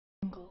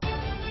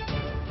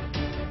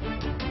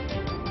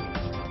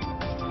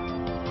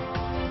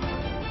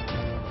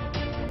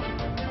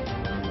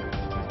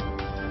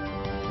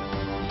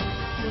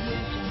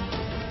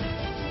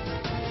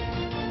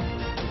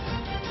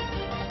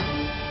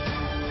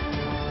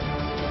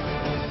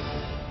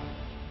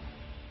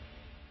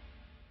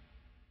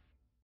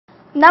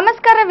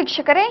ನಮಸ್ಕಾರ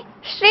ವೀಕ್ಷಕರೇ,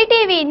 ಶ್ರೀ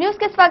ಟಿವಿ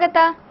ನ್ಯೂಸ್ಗೆ ಸ್ವಾಗತ.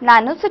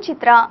 ನಾನು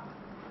ಸುಚಿತ್ರಾ.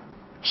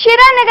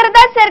 ಶಿರಾ ನಗರದ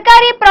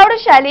ಸರ್ಕಾರಿ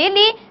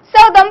ಪ್ರೌಢಶಾಲೆಯಲ್ಲಿ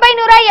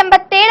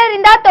 1987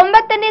 ರಿಂದ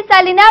 90ನೇ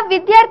ಸಾಲಿನ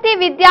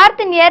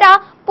ವಿದ್ಯಾರ್ಥಿನಿಯರ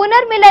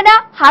ಪುನರ್ಮಿಲನ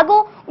ಹಾಗೂ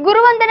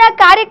ಗುರುವಂದನಾ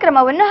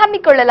ಕಾರ್ಯಕ್ರಮವನ್ನು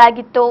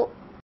ಹಮ್ಮಿಕೊಳ್ಳಲಾಗಿತ್ತು.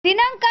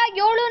 ದಿನಾಂಕ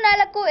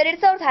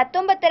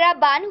 7/4/2019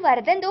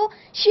 ಭಾನುವಾರದಂದು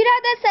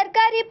ಶಿರಾದ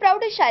ಸರ್ಕಾರಿ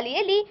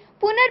ಪ್ರೌಢಶಾಲೆಯಲ್ಲಿ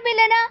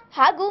ಪುನರ್ಮಿಲನ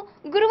ಹಾಗೂ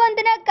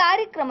ಗುರುವಂದನಾ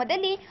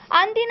ಕಾರ್ಯಕ್ರಮದಲ್ಲಿ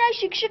ಅಂದಿನ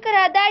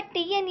ಶಿಕ್ಷಕರಾದ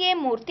TNA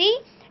ಮೂರ್ತಿ,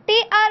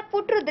 TR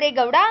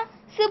ಪುಟ್ಟರುದ್ರೇಗೌಡ,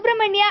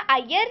 ಸುಬ್ರಹ್ಮಣ್ಯ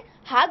ಅಯ್ಯರ್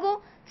ಹಾಗೂ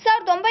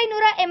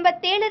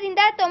 1987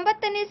 ರಿಂದ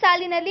 90ನೇ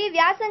ಸಾಲಿನಲ್ಲಿ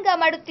ವ್ಯಾಸಂಗ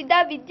ಮಾಡುತ್ತಿದ್ದ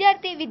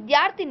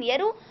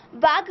ವಿದ್ಯಾರ್ಥಿನಿಯರು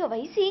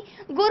ಭಾಗವಹಿಸಿ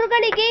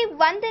ಗುರುಗಳಿಗೆ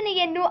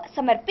ವಂದನೆಯನ್ನು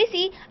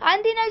ಸಮರ್ಪಿಸಿ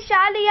ಅಂದಿನ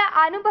ಶಾಲೆಯ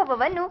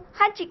ಅನುಭವವನ್ನು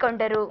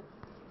ಹಂಚಿಕೊಂಡರು.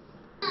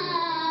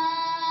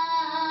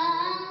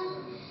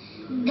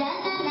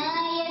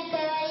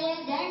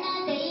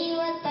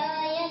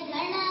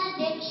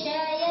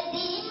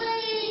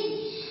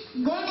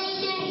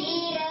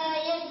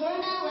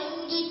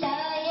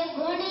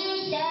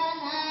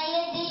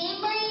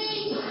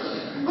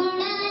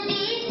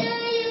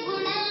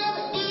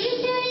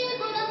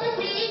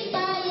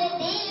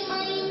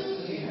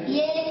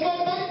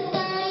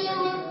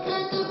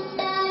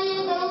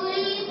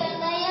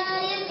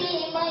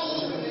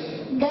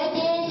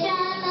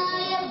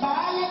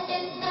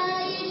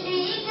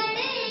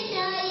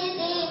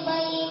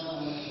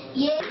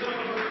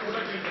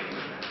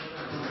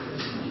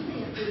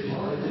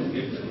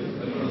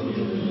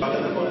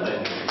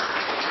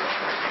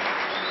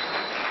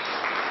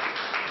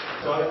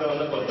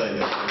 ಸ್ವಾಗತವನ್ನು ಕೊಡ್ತಾ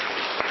ಇದ್ದೇವೆ.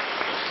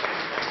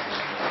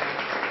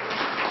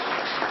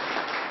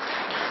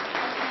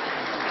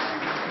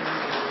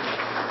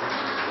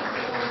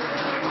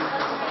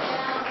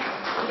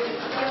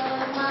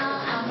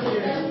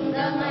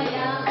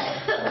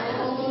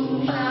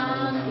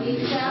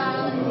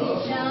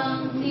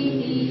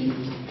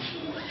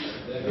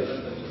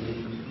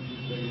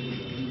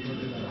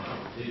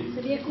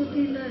 ಸರಿಯಾಗಿ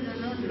ಕೂತಿಲ್ಲ,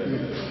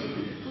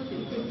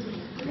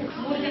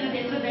 ಮೂರು ಜನ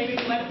ಹೆಸರು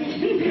ದಯವಿಟ್ಟು ಬರ್ತೀನಿ.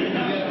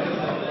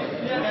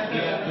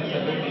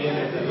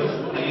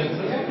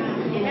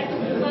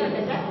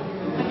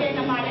 ಮತ್ತೆ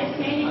ನಮ್ಮ ಹಳೆ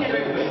ಸ್ನೇಹಿತರು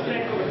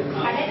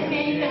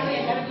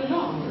ಎಲ್ಲರಿಗೂ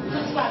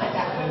ಸುಸ್ವಾಗತ.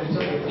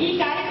 ಈ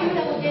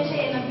ಕಾರ್ಯಕ್ರಮದ ಉದ್ದೇಶ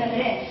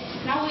ಏನಂತಂದ್ರೆ,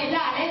 ನಾವು ಎಲ್ಲ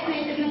ಹಳೆ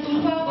ಸ್ನೇಹಿತರನ್ನ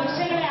ತುಂಬಾ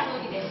ವರ್ಷಗಳೇ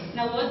ಆಗೋಗಿದೆ.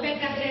 ನಾವು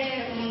ಓದ್ಬೇಕಾದ್ರೆ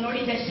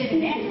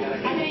ನೋಡಿದ್ದಷ್ಟೇನೆ.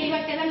 ಆದ್ರೆ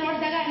ಇವತ್ತೆಲ್ಲ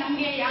ನೋಡಿದಾಗ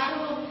ನಮ್ಗೆ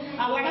ಯಾರು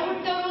ಒಡ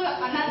ಹುಟ್ಟವರು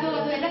ಅನ್ನೋದು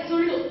ಅದು ಎಲ್ಲ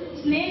ಸುಳ್ಳು.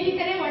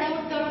 ಸ್ನೇಹಿತರೇ ಒಡ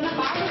ಹುಟ್ಟವ್ರನ್ನ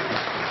ಮಾಡಿ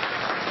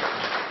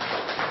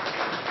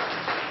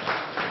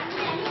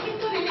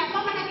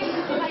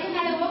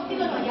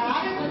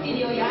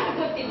ಯಾರು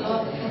ಗೊತ್ತಿಲ್ವೋ.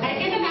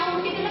 ಯಾಕೆಂದ್ರೆ ನಾವು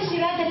ಹುಟ್ಟಿದ್ದೆಲ್ಲ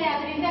ಶಿರಾದಲ್ಲಿ,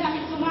 ಆದ್ರಿಂದ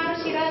ನಮಗೆ ಸುಮಾರು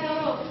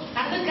ಶಿರಾದವರು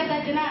ಅರ್ಧಕ್ಕರ್ಧ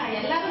ಜನ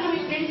ಎಲ್ಲರೂ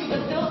ನಮಗೆ ಫ್ರೆಂಡ್ಸ್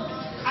ಗೊತ್ತು.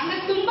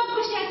 ಹಂಗಾಗಿ ತುಂಬಾ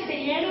ಖುಷಿ ಆಗ್ತಿದೆ,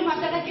 ಏನು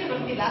ಮಾತಾಡಕ್ಕೆ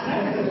ಗೊತ್ತಿಲ್ಲ.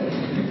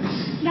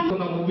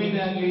 ನಮ್ಮ ಮೂವಿನೇ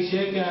ಆಗ್ಲಿ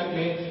ಶೇಕೆ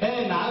ಆಗ್ಲಿ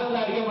ನಾವೆಲ್ಲ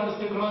ಅಡಿಗೆ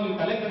ಮಾಡಿಸ್ತಿದ್ರು, ನೀವು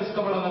ತಲೆ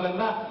ಕೆಡಿಸ್ಕೊಬೇಡ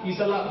ಅನ್ನೋದನ್ನ ಈ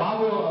ಸಲ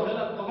ಬಾಬು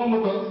ಅವರೆಲ್ಲ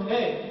ತಗೊಂಡ್ಬಿಟ್ಟು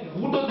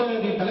ಊಟದ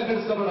ನೀನ್ ತಲೆ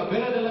ಕೆಡಿಸ್ಕೊಬೇಡ,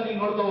 ಬೇರೆದೆಲ್ಲ ನೀನ್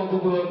ನೋಡ್ಕೊ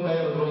ಹೋಗ್ಬೇಕು ಅಂತ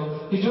ಹೇಳಿದ್ರು.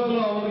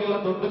 ನಿಜವಾಗ್ಲೂ ಅವ್ರಿಗೆಲ್ಲ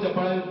ದೊಡ್ಡ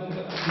ಚಪ್ಪಾಳೆ.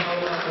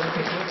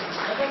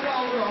 ಯಾಕಂದ್ರೆ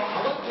ಅವರು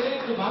ಅವತ್ತು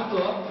ಹೇಳಿದ್ದು ಮಾತು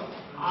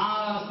ಆ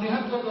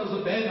ಸ್ನೇಹತ್ವ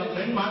ತೋರಿಸುತ್ತೆ. ನಮ್ಮ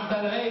ಫ್ರೆಂಡ್ ಮಾಡ್ತಾ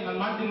ಇದ್ರೆ ನಾನು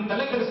ಮಾಡ್ತೀನಿ,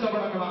 ತಲೆ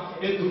ಕೆಡಿಸ್ಕೊಬೇಡ ಕಣ,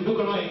 ದುಡ್ಡು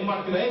ಕಣ ಹೆಂಗ್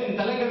ಮಾಡ್ತೀವಿ, ನೀನ್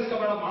ತಲೆ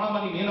ಕೆಡಿಸ್ಕೊಬೇಡ ಮಾಡಮ್ಮ,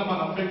 ನೀನ್ ಏನಮ್ಮ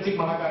ನಮ್ಮ ಫ್ರೆಂಡ್ಸಿಗೆ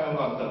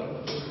ಮಾಡಕ್ಕಾಗಲ್ಲ ಅಂತ.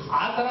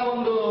 ಆ ತರ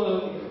ಒಂದು,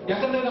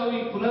 ಯಾಕಂದ್ರೆ ನಾವು ಈ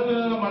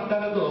ಪುನರ್ಮಿಲನ ಮಾಡ್ತಾ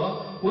ಇರೋದು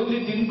ಓದಿ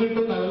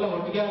ತಿನ್ಬಿಟ್ಟು ನಾವೆಲ್ಲ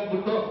ಒಟ್ಟಿಗೆ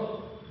ಆಗ್ಬಿಟ್ಟು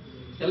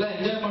ಎಲ್ಲ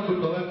ಎಂಜಾಯ್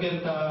ಮಾಡ್ಬಿಟ್ಟು ಹೋಗಕ್ಕೆ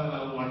ಅಂತ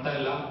ನಾವು ಮಾಡ್ತಾ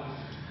ಇಲ್ಲ.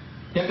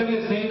 ಯಾಕಂದ್ರೆ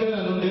ಸ್ನೇಹಿತರೆ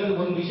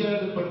ಒಂದು ವಿಷಯ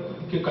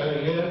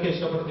ಹೇಳಕ್ಕೆ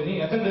ಇಷ್ಟಪಡ್ತೀನಿ.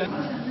 ಯಾಕಂದ್ರೆ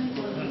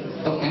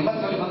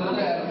ಎಂಬತ್ತರಲ್ಲಿ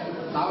ಬಂದ್ರೆ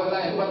ನಾವೆಲ್ಲ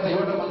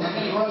 87 ಬಂದ್ರೆ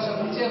 7 ವರ್ಷ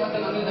ಮುಂಚೆ ಮತ್ತೆ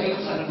ನಮ್ಮಿಂದ 5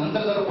 ವರ್ಷ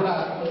ನಂತರದವರು ಕೂಡ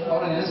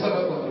ಅವ್ರನ್ನ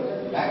ನೆನೆಸ್ಕೋಬೇಕು.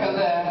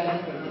 ಯಾಕಂದ್ರೆ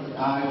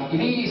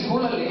ಇಡೀ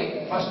ಸ್ಕೂಲಲ್ಲಿ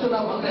ಫಸ್ಟ್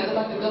ನಾವು ಬಂದ್ರೆ ಎದು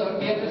ಬಂದಿದ್ದು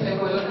TFS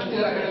ಎಲ್ಲ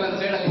ನಿಂತಿರೋ ಕಡೆಲ್ಲ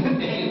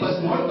ಸೈಡಲ್ಲಿ ಬಸ್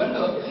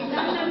ನೋಡ್ಕೊಂಡು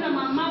ನಮ್ಮ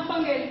ಅಮ್ಮ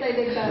ಅಪ್ಪಂಗೆ ಹೇಳ್ತಾ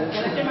ಇದ್ದೆ,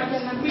 ಗಲಾಟೆ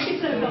ಮಾಡ್ತಾರೆ. ನಾನು PT.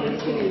 Sir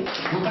ಗಮನಿಸ್ತೀನಿ.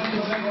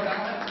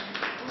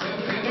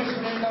 Favourite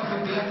student of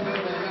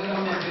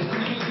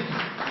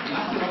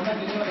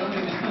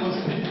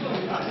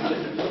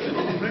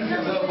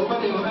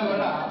Bhupathi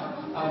ಹೋಮೇಗೌಡ,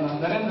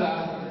 Narendra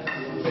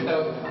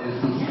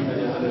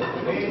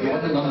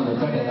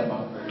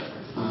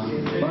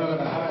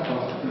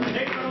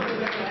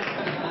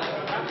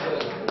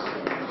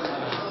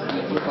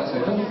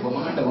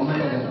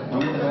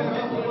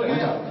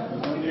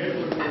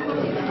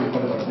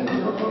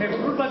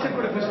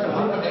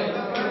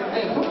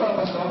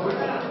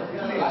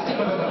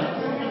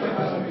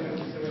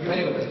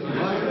very good.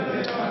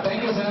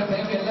 Thank you sir,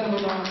 thank you ಎಲ್ಲರಿಗೂ.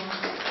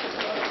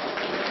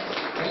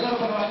 ಎಲ್ಲರ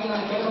ಪರವಾಗಿ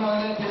ನಾನು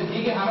ಕೇಳೋದಾದ್ರೆ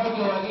ಹೀಗೆ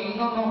ಆರೋಗ್ಯವಾಗಿ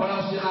ಇನ್ನೊಂದು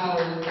ಬಹಳಷ್ಟು ಜನ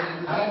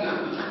ಹಾಗಾಗಿ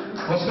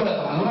ವರ್ಷಗಳು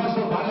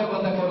ಅನುಭವಿಸ್ಕೊಂಡು ಮಾಡಬೇಕು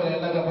ಅಂತ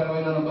ಎಲ್ಲರ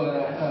ಪರವಾಗಿ ನಾನು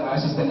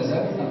ಆಶಿಸ್ತೇನೆ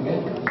ಸರ್. ನಮಗೆ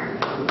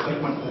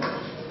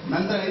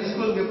ನಂತರ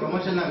ಹೈಸ್ಕೂಲ್ಗೆ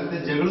ಪ್ರಮೋಷನ್ ಆಗುತ್ತೆ.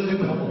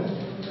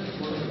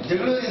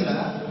 ಜಗಳೂರಿಂದ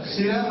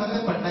ಶಿರಾ ಮತ್ತೆ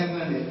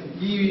ಪಟ್ನಾಯಕ್ನಲ್ಲಿ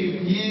ಈ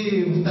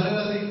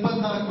ಸ್ಥಳಗಳಲ್ಲಿ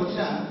 24 ವರ್ಷ,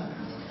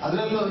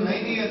 ಅದರಲ್ಲೂ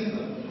 9 years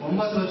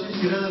 9 ವರ್ಷ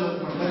ಶಿರಾದಲ್ಲಿ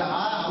ವರ್ಕ್ ಮಾಡ್ತಾರೆ.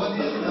 ಆ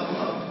ಅವಧಿಯಲ್ಲಿ ನಾವು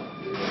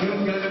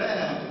ಕೆಳಗಡೆ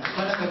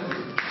ಪಟ್ಟ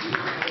ಕಟ್ತೀವಿ.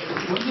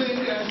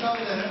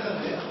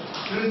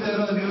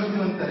 1/8/2002 ನಿವೃತ್ತಿ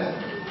ಅಂತಾರೆ.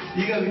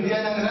 ಈಗ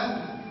ವಿದ್ಯಾನಗರ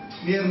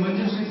ನಿಯರ್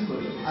ಮಂಜುಶ್ರೀ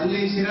ಸ್ಕೂಲ್. ಅಲ್ಲಿ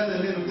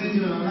ಶಿರಾದಲ್ಲಿ ವೃತ್ತಿ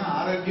ಜೀವನವನ್ನು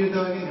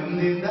ಆರೋಗ್ಯಯುತವಾಗಿ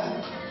ನೆಮ್ಮದಿಯಿಂದ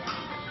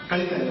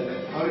ಕಳೀತಾ ಇದ್ದಾರೆ.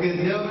 ಅವ್ರಿಗೆ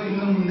ದೇವರು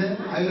ಇನ್ನು ಮುಂದೆ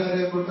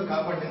ಆಯುರಾರೋಗ್ಯ ಕೊಟ್ಟು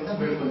ಕಾಪಾಡಿ ಅಂತ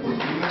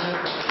ಬೇಡ್ಕೊಳ್ತೀವಿ.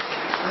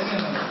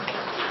 ಧನ್ಯವಾದ.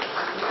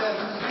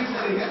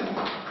 ಈಗ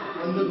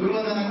ಒಂದು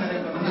ಗುರುವಂದನಾ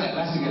ಕಾರ್ಯಕ್ರಮ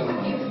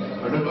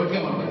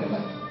ಒಟ್ಟಿಗೆ ಮಾಡ್ಬೇಕಲ್ಲ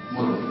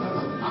ಮೂರು.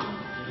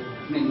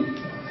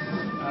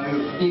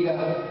 ಈಗ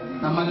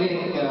ನಮ್ಮಲ್ಲಿ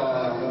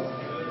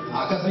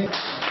ಆಕಸ್ಮಿಕ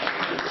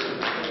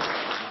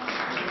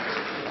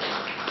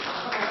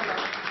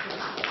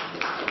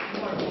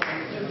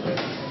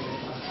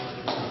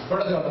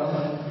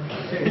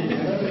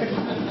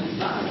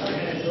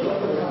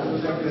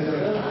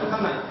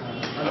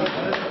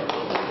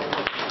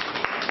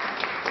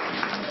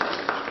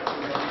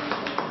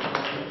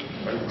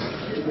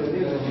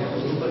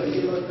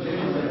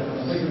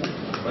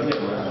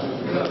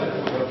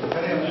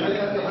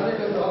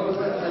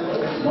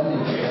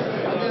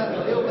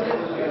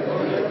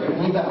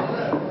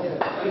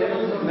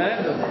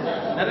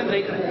ನರೇಂದ್ರ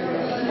ಈ ಕಡೆ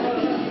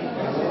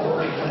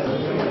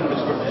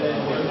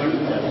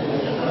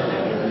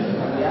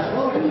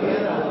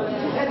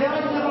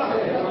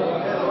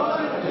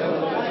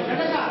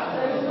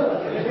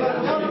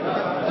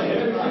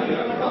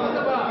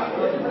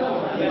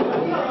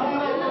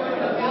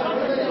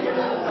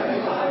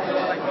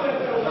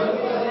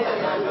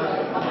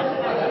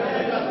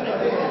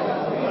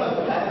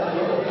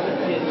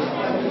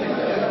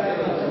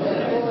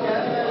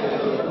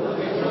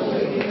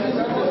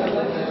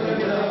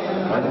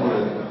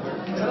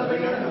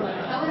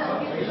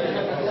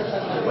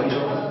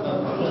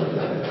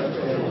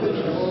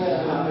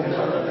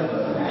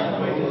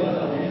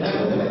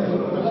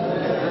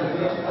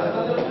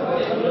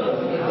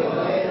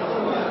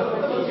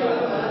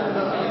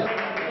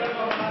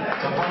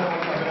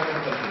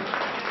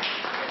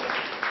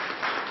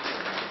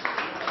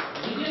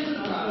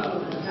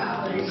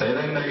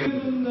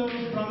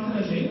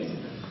ಪ್ರಾಂತದಲ್ಲಿ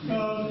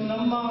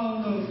ನಮ್ಮ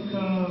ಒಂದು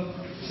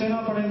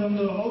ಸೇನಾಪಡೆಯ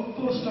ಒಂದು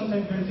ಔಟ್ಪೋಸ್ಟ್ ಅಂತ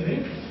ಹೇಳ್ತೀವಿ.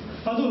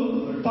 ಅದು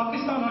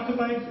ಪಾಕಿಸ್ತಾನ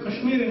ಆಕ್ಯುಪೈ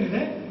ಕಾಶ್ಮೀರ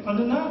ಏನಿದೆ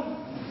ಅದನ್ನ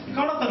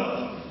ಕಾಣೋ ತರ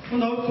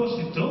ಒಂದು ಔಟ್ಪೋಸ್ಟ್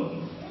ಇತ್ತು.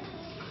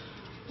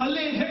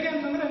 ಅಲ್ಲಿ ಹೇಗೆ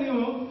ಅಂತಂದ್ರೆ ನೀವು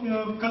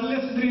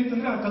ಕಲ್ಲೆಸ್ದ್ರಿ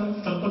ಅಂತಂದ್ರೆ ಆ ಕಲ್ಲು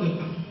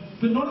ತಲುಪೋದಿಲ್ಲ.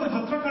 ನೋಡಿದ್ರೆ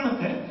ಹತ್ರ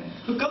ಕಾಣುತ್ತೆ,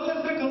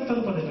 ಕಲ್ಲೆಸ್ದ್ರೆ ಕಲ್ಲು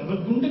ತಲುಪೋದಿಲ್ಲ,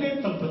 ಗುಂಡಿಗೆ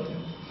ತಲುಪುತ್ತೆ.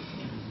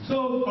 ಸೊ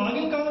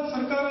ಆಗಿನ ಕಾಲದ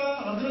ಸರ್ಕಾರ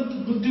ಅದರ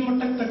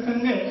ಬುದ್ಧಿಮಟ್ಟಕ್ಕೆ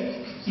ತಕ್ಕಂಗೆ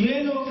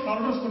ಏನು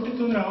ಆರ್ಡರ್ಸ್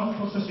ಕೊಟ್ಟಿತ್ತು ಅಂದ್ರೆ ಆರ್ಮ್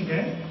ಫೋರ್ಸಸ್ಗೆ,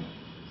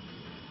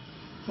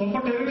 ಒಬ್ಬ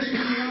ಟೆರರಿಸ್ಟ್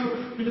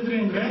ಹಿಡಿದ್ರಿ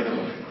ಅಂದ್ರೆ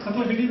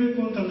ಅಥವಾ ಹಿಡಿಬೇಕು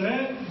ಅಂತಂದ್ರೆ,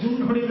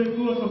 ಗುಂಡು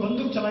ಹೊಡಿಬೇಕು ಅಥವಾ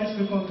ಬಂದೂಕು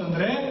ಚಲಾಯಿಸಬೇಕು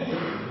ಅಂತಂದ್ರೆ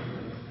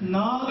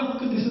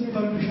 4 ದಿವಸದ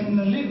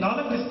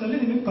ನಾಲ್ಕು ದಿವಸದಲ್ಲಿ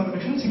ನಿಮಗೆ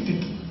ಪರ್ಮಿಷನ್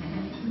ಸಿಗ್ತಿತ್ತು.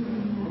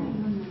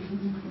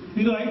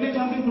 ಇದು 5ನೇ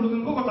ಕ್ಲಾಸಿಗೆ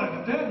ಹುಡುಗನಿಗೂ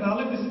ಗೊತ್ತಾಗುತ್ತೆ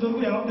 4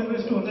 ದಿವಸದವರೆಗೂ ಯಾವ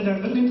ಟೆರರಿಸ್ಟ್ ಒಂದೇ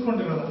ಜಾಗದಲ್ಲಿ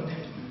ನಿಂತ್ಕೊಂಡಿರೋದು ಅಂತ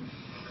ಹೇಳಿ.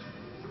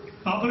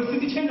 ಆ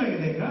ಪರಿಸ್ಥಿತಿ ಚೇಂಜ್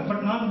ಆಗಿದೆ ಈಗ.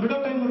 ಬಟ್ ನಾನು ಬಿಡೋ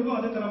ಟೈಮ್ವರೆಗೂ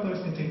ಅದೇ ತರ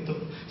ಪರಿಸ್ಥಿತಿ ಇತ್ತು.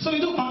 ಸೊ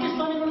ಇದು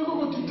ಪಾಕಿಸ್ತಾನಿಗಳಿಗೂ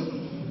ಗೊತ್ತಿತ್ತು.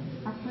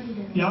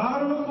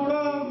 ಯಾರನ್ನು ಕೂಡ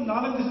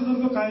 4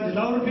 ದಿವಸದವರೆಗೂ ಕಾಯ್ದಿಲ್ಲ.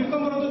 ಅವರು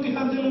ಹಿಡ್ಕೊಂಡ್ಬರೋದು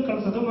ತಿಹಾರ್ ಜೈಲಲ್ಲಿ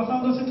ಕಳಿಸೋದು, ಮಸಾಲ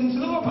ದೋಸೆ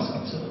ತಿನ್ಸೋದು, ವಾಪಸ್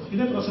ಕಳಿಸೋದು,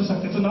 ಇದೇ ಪ್ರೊಸೆಸ್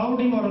ಆಗ್ತಿತ್ತು. ನಾವು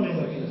ಡಿಮಾರಲೈಸ್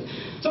ಆಗಿದೆ.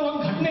 ಸೊ ಒಂದು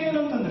ಘಟನೆ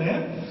ಏನಂತಂದ್ರೆ,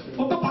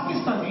 ಒಬ್ಬ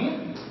ಪಾಕಿಸ್ತಾನಿ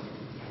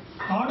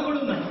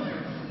ಆಡುಗಳನ್ನ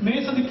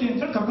ಮೇಯಿಸೋದಕ್ಕೆ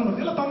ಅಂತ ಕರ್ಕೊಂಡು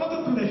ಬರ್ತಿಲ್ಲ, ಪರ್ವತ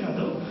ಪ್ರದೇಶ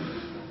ಅದು.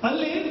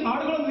 ಅಲ್ಲಿ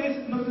ಆಡುಗಳನ್ನ ಮೇಯಿಸ್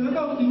ಬರ್ತಿದ್ದಾಗ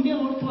ಅವ್ರು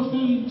ಇಂಡಿಯನ್ ಔಟ್ ಪೋಸ್ಟ್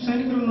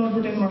ಸೈನಿಕರನ್ನು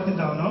ನೋಡ್ಬಿಟ್ಟು ಏನ್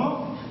ಮಾಡ್ತಿದ್ದ, ಅವನು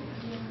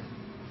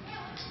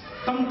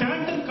ತಮ್ಮ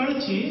ಟ್ಯಾಂಟ್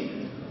ಕಳಚಿ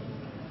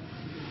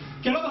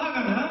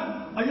ಕೆಳಭಾಗನ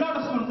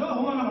ಅಳ್ಳಾಡಿಸ್ಕೊಂಡು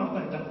ಅವಮಾನ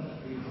ಮಾಡ್ತಾ ಇದ್ದ.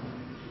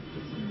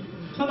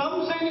 ಸೊ ನಮ್ಮ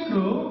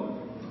ಸೈನಿಕರು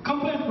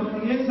ಕಂಪ್ಲೇಂಟ್ ಕೊಟ್ಟರು,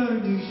 ಏನ್ ಸರ್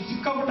ಇದು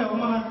ಸಿಕ್ಕಾಪಟ್ಟೆ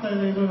ಅವಮಾನ ಆಗ್ತಾ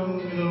ಇದೆ, ಇದು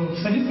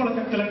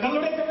ಸಹಿಸ್ಕೊಳಕ್ಕಾಗ್ತಿಲ್ಲ,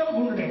 ಕಲ್ಲೊಡೆಯಕ್ಕಾಗಲ್ಲ,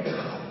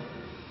 ಗುಂಡೆಯಕ್ಕಾಗಲ್ಲ,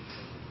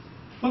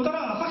 ಒಂಥರ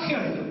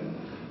ಅಸಹ್ಯ ಆಯಿತು.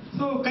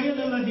 ಸೊ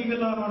ಕೈಯಲ್ಲೆಲ್ಲ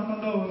ಹೀಗೆಲ್ಲ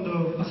ಮಾಡ್ಕೊಂಡು ಒಂದು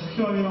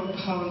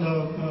ಅಸಹ್ಯವಾಗಿರುವಂತಹ ಒಂದು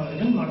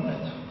ಇದನ್ನು ಮಾಡ್ತಾ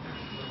ಇದ್ದ.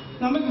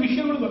 ನಮಗೆ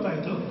ವಿಷಯಗಳು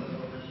ಗೊತ್ತಾಯ್ತು.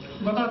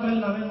 ಗೊತ್ತಾದ್ಮೇಲೆ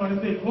ನಾವೇನ್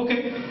ಮಾಡಿದ್ವಿ, ಓಕೆ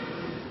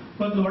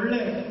ಒಂದು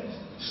ಒಳ್ಳೆ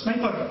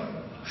ಸ್ನೈಪರ್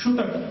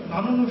ಶೂಟರ್,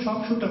 ನಾನು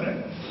ಶಾಕ್ ಶೂಟರೇ,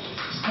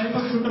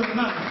 ಸ್ನೈಪರ್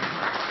ಶೂಟರ್ನ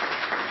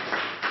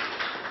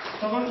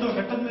ತಗೊಂಡು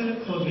ಬೆಟ್ಟದ ಮೇಲೆ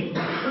ಹೋಗಿ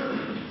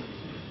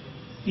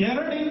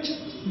 2 ಇಂಚ್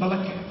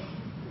ಬಲಕ್ಕೆ,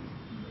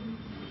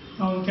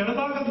 ನಾವು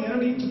ಕೆಳಭಾಗದ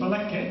 2 ಇಂಚ್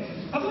ಬಲಕ್ಕೆ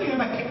ಅಥವಾ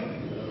ಎಡಕ್ಕೆ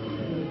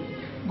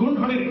ಗುಂಡು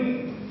ಹೊಡಿರಿ,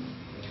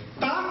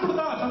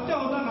 ತಾಕ್ಬಿಡ್ದ ಸತ್ಯ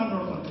ಹೋದ ನಾನು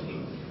ನೋಡ್ಕೊಂತೀನಿ.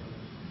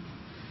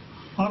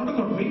 ಹೊರಡು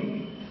ಕೊಟ್ವಿ,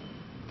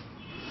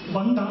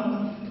 ಬಂದ,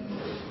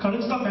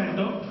 ಕಳಿಸ್ತಾ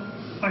ಪ್ಯಾಂಟು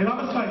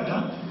ಅಳ್ಳಾಡಿಸ್ತಾ ಇದ್ದ,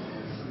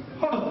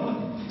 ಹೊಡೆದು.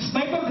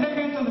 ಸ್ನೈಪರ್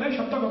ಹೇಗೆ ಅಂತಂದ್ರೆ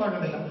ಶಬ್ದ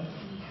ಗೊತ್ತಾಗೋದಿಲ್ಲ,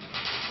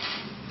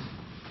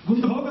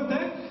 ಗುಂಡು ಹೋಗುತ್ತೆ.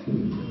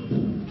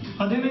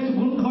 ಅದೇನಾಯ್ತು,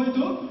 ಗುಂಡು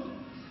ಹೋಯ್ತು,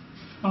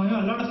 ಅವನು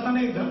ಅಲ್ಲಾಡಿಸ್ತಾನೆ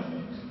ಇದ್ದ,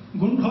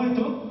 ಗುಂಡು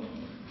ಹೋಯ್ತು,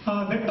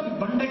 ಬೆಟ್ಟದ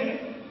ಬಂಡೆಗೆ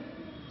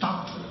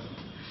ತಾಕ್ತು.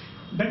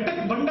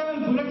 ಬೆಟ್ಟಕ್ಕೆ ಬಂಡೆ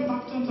ಮೇಲೆ ಬುಲೆಟ್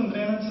ತಾಕ್ತು ಅಂತಂದ್ರೆ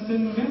ಏನನ್ಸುತ್ತೆ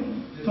ನಿಮಗೆ?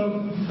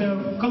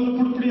 ಕಲ್ಲು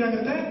ಪುಡಿ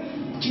ಆಗುತ್ತೆ,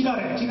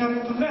 ಚಿಂಗಾರೆ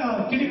ಅಂತಂದ್ರೆ ಆ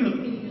ಕಿಡಿಗಳು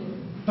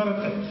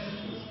ಬರುತ್ತೆ.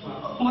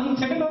 1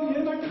 ಸೆಕೆಂಡ್ ಅವ್ನಿಗೆ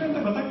ಏನಾಗ್ತಿದೆ ಅಂತ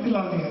ಗೊತ್ತಾಗ್ತಿಲ್ಲ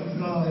ಅವನಿಗೆ,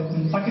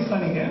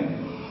 ಪಾಕಿಸ್ತಾನಿಗೆ.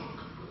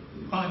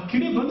 ಆ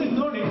ಕಿಡಿ ಬಂದಿದ್ದು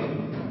ನೋಡಿ,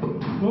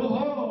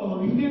 ಓಹೋ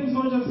ಇಂಡಿಯನ್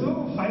ಸೋಲ್ಜರ್ಸ್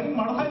ಫೈರಿಂಗ್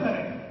ಮಾಡ್ತಾ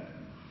ಇದ್ದಾರೆ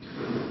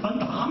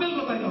ಅಂತ ಆಮೇಲೆ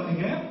ಗೊತ್ತಾಯ್ತು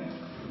ಅವನಿಗೆ.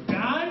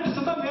 ಪ್ಯಾಂಟ್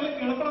ಸತ ಮೇಲೆ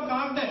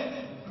ಎಳ್ಕೊಳಕ್ಕಾಗದೆ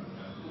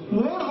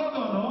ಓಡ್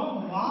ಹೋದವನು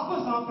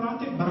ವಾಪಸ್ ಆ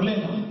ಪ್ರಾಂತ್ಯಕ್ಕೆ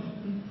ಬರಲಿಲ್ಲ.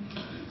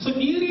 ಸೊ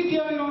ಈ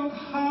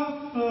ರೀತಿಯಾಗಿರುವಂತಹ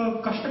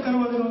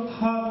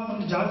ಕಷ್ಟಕರವಾಗಿರುವಂತಹ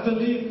ಒಂದು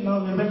ಜಾಗದಲ್ಲಿ ನಾವು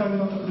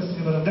ಇರಬೇಕಾಗಿರುವಂಥ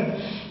ಪರಿಸ್ಥಿತಿ ಬರುತ್ತೆ.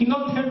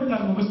 ಇನ್ನೊಂದು ಹೇಳ್ಬಿಟ್ಟು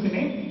ನಾನು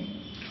ಮುಗಿಸ್ತೀನಿ.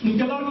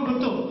 ನಿಮ್ಗೆಲ್ಲರಿಗೂ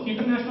ಗೊತ್ತು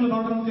ಇಂಟರ್ನ್ಯಾಷನಲ್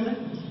ಬಾರ್ಡರ್ ಅಂತಿದೆ,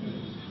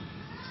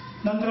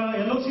 ನಂತರ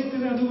LOC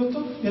ಅಂತಿದೆ, ಅದು ಗೊತ್ತು.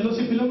 LOC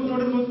ಫಿಲಮ್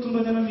ನೋಡಿರ್ಬೋದು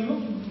ತುಂಬಾ ಜನ ನೀವು.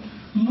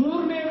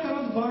 3ನೇ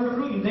ತರದ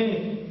ಬಾರ್ಡರು ಇದೆ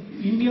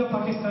ಇಂಡಿಯಾ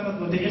ಪಾಕಿಸ್ತಾನದ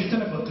ಮಧ್ಯೆ. ಎಷ್ಟು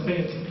ಜನ ಗೊತ್ತು? ಕೈ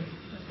ಎತ್ತಿ.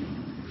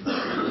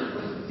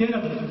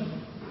 ಏನದು?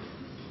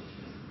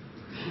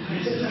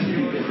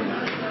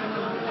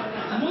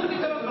 3ನೇ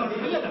ತರದ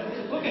ಬಾರ್ಡರ್ ಇಲ್ಲ.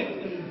 ಓಕೆ,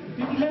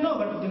 ಇಲ್ಲೇನೋ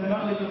ಬಟ್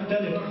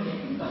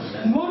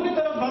 3ನೇ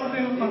ತರದ ಬಾರ್ಡರ್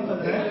ಏನಪ್ಪ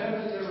ಅಂತಂದ್ರೆ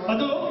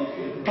ಅದು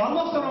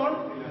ಆಲ್ಮೋಸ್ಟ್ ಅರೌಂಡ್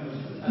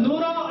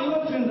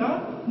 150ರಿಂದ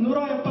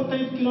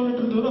 175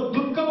 ಕಿಲೋಮೀಟರ್ ದೂರ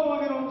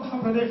ದುರ್ಗಮವಾಗಿರುವಂತಹ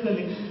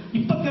ಪ್ರದೇಶದಲ್ಲಿ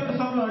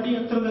 22,000 ಅಡಿ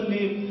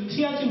ಎತ್ತರದಲ್ಲಿ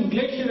ಸಿಯಾಚಿನ್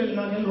ಗ್ಲೇಷಿಯರ್ ಅಲ್ಲಿ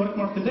ನಾನು ಎಲ್ಲಿ ವರ್ಕ್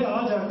ಮಾಡ್ತಿದ್ದೆ ಆ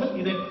ಜಾಗದಲ್ಲಿ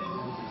ಇದೆ.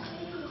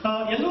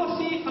 LOC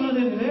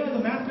ಅನ್ನೋದೇನಿದೆ ಅದು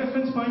ಮ್ಯಾಪ್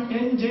ರೆಫರೆನ್ಸ್ ಪಾಯಿಂಟ್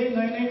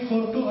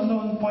NJ9842 ಅನ್ನೋ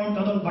ಒಂದು ಪಾಯಿಂಟ್,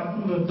 ಅದೊಂದು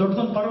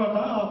ದೊಡ್ಡದೊಂದು ಪರ್ವತ.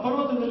 ಆ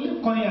ಪರ್ವತದಲ್ಲಿ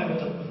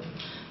ಕೊನೆಯಾಗುತ್ತೆ.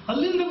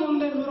 ಅಲ್ಲಿಂದ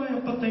ಮುಂದೆ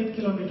 175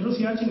 ಕಿಲೋಮೀಟರ್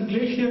ಸಿಯಾಚಿನ್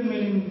ಗ್ಲೇಷಿಯರ್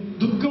ಮೇಲೆ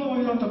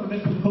ದುರ್ಗಮವಾಗಿರುವಂತಹ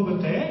ಪ್ರದೇಶಕ್ಕೆ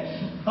ಹೋಗುತ್ತೆ.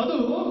 ಅದು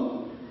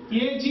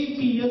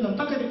AGPL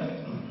ಅಂತ ಕರೀತಾರೆ,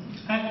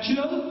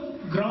 ಆಕ್ಚುಯಲ್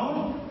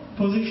ಗ್ರೌಂಡ್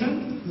ಪೊಸಿಷನ್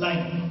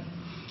ಲೈನ್.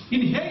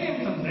 ಇದು ಹೇಗೆ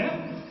ಅಂತಂದ್ರೆ,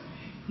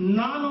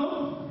 ನಾನು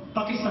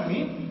ಪಾಕಿಸ್ತಾನಿ,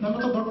 ನನ್ನ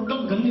ಹತ್ರ ದೊಡ್ಡ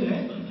ಗನ್ ಇದೆ,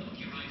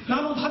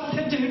 ನಾನು ಒಂದು 10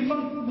 ಹೆಜ್ಜೆ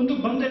ಹಿಡ್ಕೊಂಡು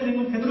ಮುಂದಕ್ಕೆ ಬಂದೆ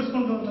ನಿಮ್ಮನ್ನು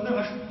ಹೆದರಿಸ್ಕೊಂಡು ಅಂತಂದ್ರೆ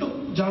ಅಷ್ಟು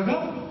ಜಾಗ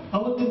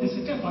ಅವತ್ತಿನ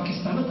ದಿವಸಕ್ಕೆ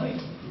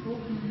ಪಾಕಿಸ್ತಾನದಾಯಿತು.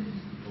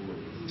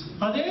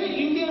 ಅದೇ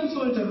ಇಂಡಿಯನ್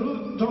ಸೋಲ್ಜರು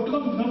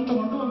ದೊಡ್ಡದೊಂದು ಗನ್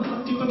ತಗೊಂಡು ಒಂದು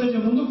 10-20 ಹೆಜ್ಜೆ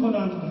ಮುಂದಕ್ಕೆ ಹೋದ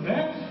ಅಂತಂದ್ರೆ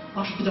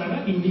ಅಷ್ಟು ಜಾಗ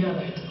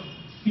ಇಂಡಿಯಾದಾಯಿತು.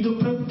 ಇದು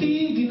ಪ್ರತಿ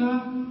ದಿನ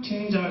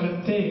ಚೇಂಜ್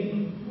ಆಗುತ್ತೆ.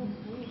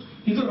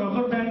 ಇದು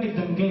ರಬ್ಬರ್ ಬ್ಯಾಂಡ್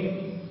ಇದ್ದಂಗೆ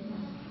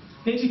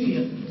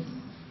AGPL.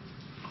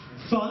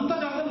 ಸೊ ಅಂತ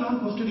ಜಾಗದಲ್ಲಿ ನಾನು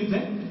ಪೋಸ್ಟೆಡ್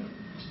ಇದ್ದೆ.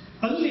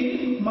 ಅಲ್ಲಿ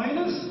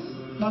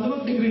 -40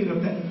 ಡಿಗ್ರಿ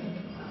ಇರುತ್ತೆ.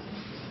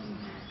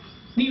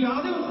 ನೀವು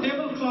ಯಾವುದೇ ಒಂದು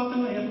ಟೇಬಲ್ ಕ್ಲಾತ್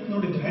ಅನ್ನ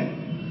ನೋಡಿದ್ರೆ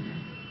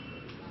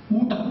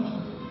ಊಟ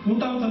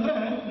ಅಂತಂದ್ರೆ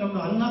ನಮ್ದು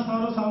ಅನ್ನ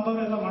ಸಾರು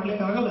ಸಾಂಬಾರು ಎಲ್ಲ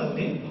ಮಾಡ್ಲಿಕ್ಕೆ ಆಗಲ್ಲ.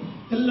 ಅಲ್ಲಿ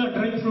ಎಲ್ಲ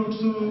ಡ್ರೈ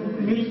ಫ್ರೂಟ್ಸು,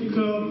 ಮಿಲ್ಕ್,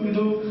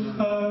 ಇದು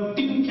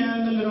ಟಿನ್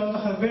ಕ್ಯಾನ್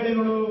ಅಲ್ಲಿರುವಂತಹ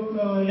ಬೇಳೆಗಳು,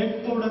 ಎಗ್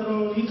ಪೌಡರು,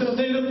 ಈ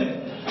ಥರದ್ದೇ ಇರುತ್ತೆ.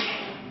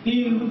 ಈ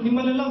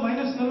ನಿಮ್ಮಲ್ಲೆಲ್ಲ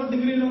 -40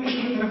 ಡಿಗ್ರಿ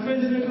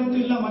ರೆಫ್ರಿಜರೇಟರ್ ಅಂತೂ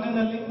ಇಲ್ಲ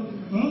ಮನೆಯಲ್ಲಿ.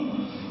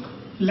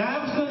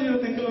 ಲ್ಯಾಬ್ಸ್ ನಲ್ಲಿ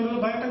ಇರುತ್ತೆ. ಕೆಲವರು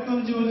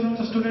ಬಯೋಟೆಕ್ನಾಲಜಿ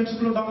ಓದಿರುವಂಥ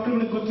ಸ್ಟೂಡೆಂಟ್ಸ್ಗಳು,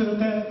 ಡಾಕ್ಟರ್ಗಳಿಗೆ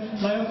ಗೊತ್ತಿರುತ್ತೆ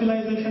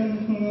ಲಯೋಫಿಲೈಸೇಷನ್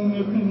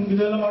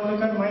ಇದೆಲ್ಲ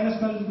ಮಾಡ್ಬೇಕಾದ್ರೆ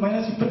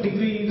 -20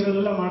 ಡಿಗ್ರಿ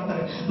ಇದರಲ್ಲೆಲ್ಲ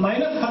ಮಾಡ್ತಾರೆ.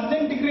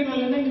 -18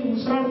 ಡಿಗ್ರಿನಲ್ಲೇ ನೀವು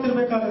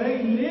ಉಸಿರಾಡ್ತಿರ್ಬೇಕಾದ್ರೆ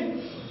ಇಲ್ಲಿ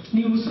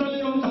ನೀವು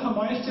ಉಸಿರಲ್ಲಿರುವಂತಹ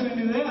ಮಾಯಿಶ್ಚರ್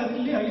ಏನಿದೆ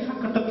ಅದಿಲ್ಲಿ ಐಸ್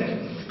ಕಟ್ಟುತ್ತೆ.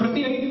 ಪ್ರತಿ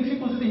 5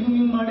 ನಿಮಿಷಕ್ಕೆ ಒಂದ್ಸತಿ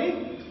ಹಿಂಗೆ ಮಾಡಿ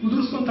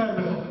ಉದುರಿಸ್ಕೊಂತಾ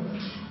ಇರಬೇಕು.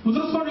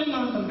 ಉದುರಿಸ್ಕೊಡ್ಲಿಲ್ಲ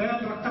ಅಂತಂದ್ರೆ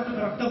ಅದು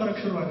ರಕ್ತ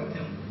ಬರಕ್ಕೆ ಶುರುವಾಗುತ್ತೆ.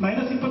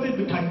 -25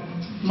 ಬಿಟ್ಟು ಹಾಕಿ.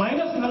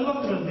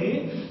 -40ರಲ್ಲಿ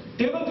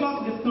ಟೇಬಲ್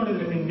ಕ್ಲಾತ್ ಎತ್ತು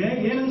ನೋಡಿದ್ರೆ ನಿಮ್ಗೆ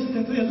ಏನನ್ಸುತ್ತೆ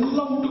ಅಂತ, ಎಲ್ಲ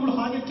ಊಟಗಳು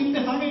ಹಾಗೆ ತಿಂದೆ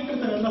ಹಾಗೆ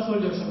ಇಟ್ಟಿರ್ತಾರೆ ಎಲ್ಲ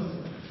ಸೋಲ್ಜರ್ಸ್.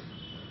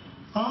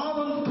 ಆ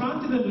ಒಂದು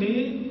ಪ್ರಾಂತ್ಯದಲ್ಲಿ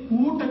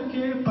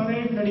ಊಟಕ್ಕೆ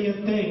ಪರೇಡ್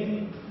ನಡೆಯುತ್ತೆ.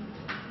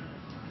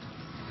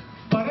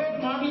 ಪರೇಡ್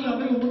ಮಾಡಲಿಲ್ಲ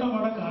ಅಂದ್ರೆ ಊಟ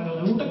ಮಾಡಕ್ ಆಗಲ್ಲ.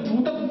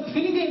 ಊಟ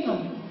ಫೀಲಿಂಗೇ ಇಲ್ಲ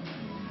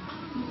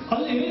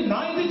ಅಲ್ಲಿ.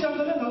 ನಾಯಿದ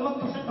ಜಾಗದಲ್ಲೇ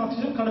 40%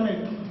 ಆಕ್ಸಿಜನ್ ಕಡಿಮೆ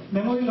ಇತ್ತು.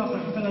 ಮೆಮೊರಿ ಲಾಸ್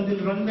ಆಗುತ್ತೆ. ನಂದು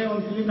ಇಲ್ಲಿ ರನ್ವೇ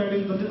ಒಂದು ಹೆಲಿಪ್ಯಾಡ್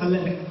ಇಲ್ಲಿ ಬಂದಿದ್ದು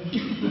ಅಲ್ಲೇನೆ,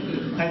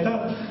 ಆಯ್ತಾ.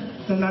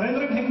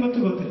 ನರೇಂದ್ರನ್ ಹೆಂಗ್ ಬಂತು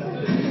ಗೊತ್ತಿಲ್ಲ.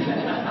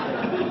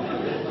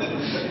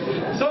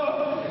 ಸೊ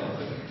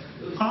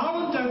ಆ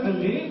ಒಂದು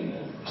ಜಾಗದಲ್ಲಿ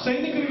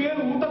ಸೈನಿಕರಿಗೆ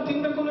ಊಟ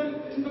ತಿನ್ಬೇಕು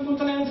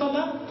ಅಂತಾನೆ ಅನ್ಸಲ್ಲ.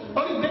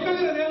 ಅವ್ರಿಗೆ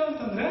ಬೇಕಾಗಿರೋದು ಏನು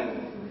ಅಂತಂದ್ರೆ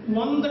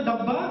ಒಂದು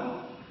ಡಬ್ಬ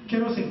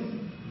ಕೆರೋಸಿನ್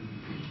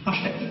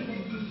ಅಷ್ಟೇ.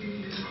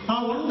 ಆ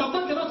ಒಂದು ಡಬ್ಬ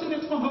ಕೆರೋಸಿನ್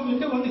ಎತ್ಕೊಂಡು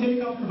ಹೋಗ್ಲಿಕ್ಕೆ ಒಂದು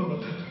ಹೆಲಿಕಾಪ್ಟರ್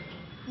ಹೋಗುತ್ತೆ.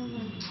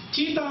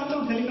 ಚೀತಾ ಅಂತ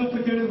ಒಂದು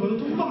ಹೆಲಿಕಾಪ್ಟರ್ ಕೇಳಿರ್ಬೋದು,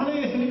 ತುಂಬಾ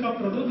ಹಳೆಯ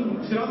ಹೆಲಿಕಾಪ್ಟರ್ ಅದು.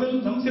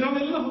 ನಮ್ಮ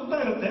ಸಿರಾದಲ್ಲಿ ಹೋಗ್ತಾ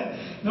ಇರುತ್ತೆ,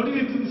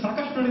 ನೋಡಿದೀವಿ,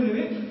 ಸಾಕಷ್ಟು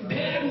ನೋಡಿದೀವಿ.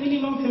 ಬೇರೆ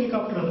ಮಿನಿಮಮ್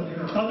ಹೆಲಿಕಾಪ್ಟರ್ ಅದು.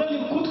 ಅದ್ರಲ್ಲಿ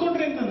ನೀವು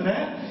ಕೂತ್ಕೊಂಡ್ರಿ ಅಂತಂದ್ರೆ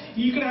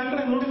ಈ ಕಡೆ ಆ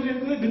ಕಡೆ ನೋಡಿದ್ರಿ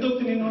ಅಂತಂದ್ರೆ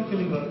ಬಿದ್ದೋಗ್ತೀನಿ ಅನ್ನೋ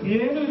ಫೀಲಿಂಗ್ ಬರುತ್ತೆ.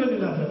 ಏನೂ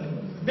ಇರೋದಿಲ್ಲ ಅದರಲ್ಲಿ.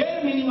 ಬೇರೆ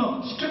minimum,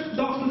 strict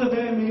down to the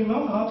ಬೇರೆ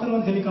ಮಿನಿಮಮ್ ಆ ಥರ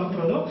ಒಂದು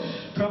ಹೆಲಿಕಾಪ್ಟರ್ ಅದು.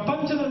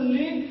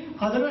 ಪ್ರಪಂಚದಲ್ಲಿ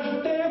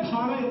ಅದರಷ್ಟೇ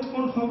ಭಾರ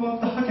ಎತ್ಕೊಂಡು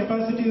ಹೋಗುವಂತಹ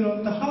ಕೆಪಾಸಿಟಿ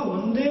ಇರುವಂತಹ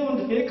ಒಂದೇ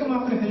ಒಂದು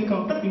ಏಕಮಾತ್ರ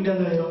ಹೆಲಿಕಾಪ್ಟರ್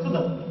ಇಂಡಿಯಾದಲ್ಲಿ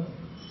ಇರುವಂಥದ್ದು.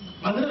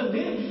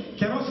 ಅದರಲ್ಲಿ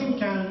ಕೆರೋಸಿನ್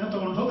ಕ್ಯಾನ್ ಅನ್ನ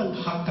ತಗೊಂಡು ಹೋಗಿ ಅಲ್ಲಿ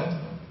ಹಾಕ್ತಾರೆ,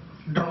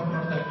 ಡ್ರಾಪ್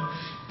ಮಾಡ್ತಾರೆ.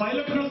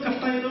 ಪೈಲಟ್ಗಳ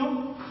ಕಷ್ಟ ಏನು,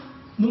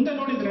 ಮುಂದೆ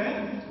ನೋಡಿದ್ರೆ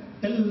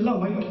ಎಲ್ಲ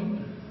ವೈಟ್,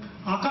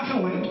 ಆಕಾಶ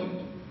ವೈಟ್,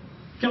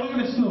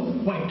 ಕೆಳಗಡೆ ಸ್ನೋ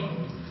ವೈಟ್.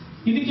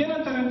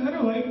 ಇದಕ್ಕೇನಂತಾರೆ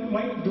ಅಂತಂದ್ರೆ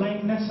ವೈಟ್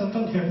ಬ್ಲೈಂಡ್ನೆಸ್ ಅಂತ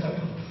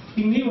ಹೇಳ್ತಾರೆ.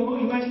 ಈಗ ನೀವು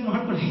ಇಮ್ಯಾಜಿನ್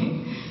ಮಾಡ್ಕೊಳ್ಳಿ,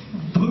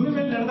 ಭೂಮಿ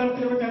ಮೇಲೆ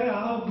ನಡೆದಾಡ್ತಿರ್ಬೇಕಾದ್ರೆ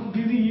ಆ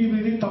ಬೀದಿ ಈ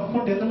ಬೀದಿ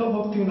ತಪ್ಕೊಂಡು ಎಲ್ಲೆಲ್ಲೋ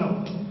ಹೋಗ್ತೀವಿ ನಾವು,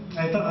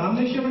 ಆಯ್ತಾ.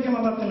 ಆಮ್ನೇಷಿಯಾ ಬಗ್ಗೆ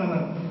ಮಾತಾಡ್ತಿಲ್ಲ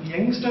ನಾನು.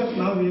 ಯಂಗ್ಸ್ಟರ್ಸ್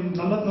ನಾವು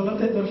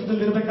 40-45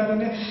 ವರ್ಷದಲ್ಲಿ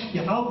ಇರ್ಬೇಕಾದ್ರೆ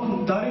ಯಾವ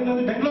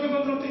ದಾರಿನಲ್ಲಿ ಬೆಂಗಳೂರಿಗೆ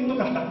ಬಂದ್ರು ಅಂತ ಇನ್ನೂ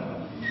ಕಷ್ಟ,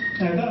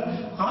 ಆಯ್ತಾ.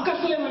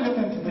 ಆಕಾಶದಲ್ಲಿ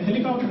ಏನಾಗುತ್ತೆ ಅಂತಂದ್ರೆ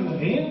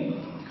ಹೆಲಿಕಾಪ್ಟರ್ನಲ್ಲಿ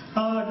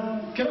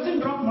ಕೆರೋಸಿನ್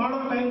ಡ್ರಾಪ್ ಮಾಡೋ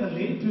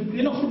ಟೈಮ್ನಲ್ಲಿ,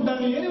 ಏನೋ ಫುಡ್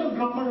ಆಗಲಿ ಏನೋ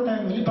ಡ್ರಾಪ್ ಮಾಡೋ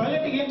ಟೈಮ್ನಲ್ಲಿ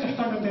ಪೈಲಟ್ಗೆ ಏನ್ ಕಷ್ಟ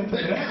ಆಗುತ್ತೆ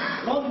ಅಂತಂದ್ರೆ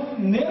ಅವ್ನು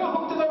ನೇರ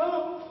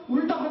ಹೋಗ್ತಿದಾನೋ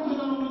ಉಲ್ಟಾ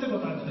ಹೋಗ್ತಿದಾನೋ ಅನ್ನೋದೇ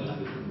ಗೊತ್ತಾಗೋದಿಲ್ಲ.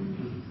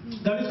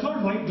 That is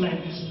called white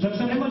blindness.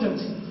 That's an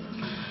emergency.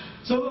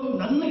 So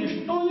ನನ್ನ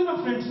ಎಷ್ಟೋ ಜನ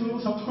ಫ್ರೆಂಡ್ಸು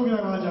ಸತ್ತು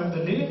ಹೋಗಿದ್ದಾರೆ ಆ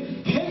ಜಾಗದಲ್ಲಿ.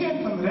 ಹೇಗೆ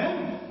ಅಂತಂದ್ರೆ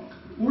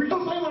ಉಲ್ಟಾ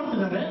ಫ್ಲೈ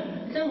ಮಾಡ್ತಿದ್ದಾರೆ.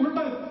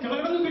 ಉಲ್ಟಾ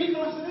ಕೆಳಗಡೆ ಬಿಳಿ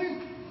ಕಾಣಿಸ್ತಿದೆ,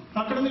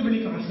 ಆ ಕಡೆ ಬಿಳಿ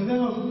ಕಾಣಿಸ್ತಿದೆ.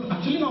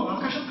 ಆಕ್ಚುಲಿ ನಾವು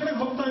ಆಕಾಶದ ಕಡೆ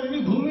ಹೋಗ್ತಾ ಇದೀವಿ,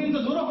 ಭೂಮಿಯಿಂದ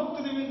ದೂರ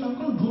ಹೋಗ್ತಿದೀವಿ ಅಂತ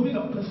ಅನ್ಕೊಂಡು ಭೂಮಿಗೆ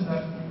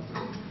ಅಪ್ಪಳಿಸಿದ್ದಾರೆ.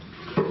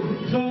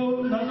 ಸೊ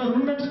ನನ್ನ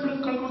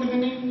ರೂಮ್ಮೇಟ್ಸ್ಗಳನ್ನ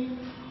ಕಳ್ಕೊಂಡಿದ್ದೀನಿ,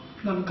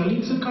 ನನ್ನ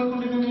ಕಲೀಗ್ಸ್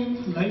ಕಳ್ಕೊಂಡಿದ್ದೀನಿ,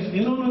 ಲೈಫ್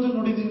ಏನೋ ಅನ್ನೋದನ್ನ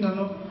ನೋಡಿದ್ದೀನಿ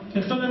ನಾನು.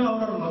 ಎಷ್ಟೋ ಜನ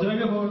ಅವ್ರ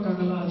ಮದುವೆಗೆ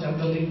ಹೋಗಕ್ಕಾಗಲ್ಲ ಆ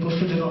ಜಾಗದಲ್ಲಿ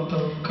ಪೋಸ್ಟೆಡ್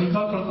ಇರುವಂಥವ್ರು,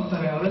 ಕೈಕಾಲು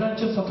ಕಳ್ಕೊತಾರೆ, ಅವೆಲ್ಲ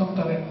ಸತ್ತು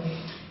ಹೋಗ್ತಾರೆ.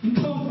 ಇಂಥ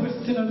ಒಂದು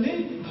ಪರಿಸ್ಥಿತಿ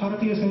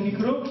ಭಾರತೀಯ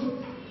ಸೈನಿಕರು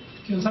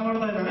ಕೆಲಸ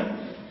ಮಾಡ್ತಾ ಇದ್ದಾರೆ.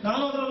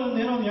 ನಾನು ಅದರಲ್ಲಿ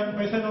ಒಂದೇನೋ ಒಂದು 2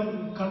 ಪೈಸೆ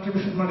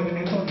ಕಾಂಟ್ರಿಬ್ಯೂಷನ್ ಮಾಡಿದ್ದೀನಿ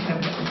ಅಂತ ಒಂದು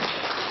ಹೆಮ್ಮೆ.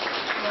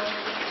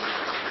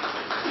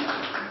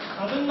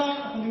 ಅದನ್ನ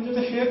ನಿಮ್ಮ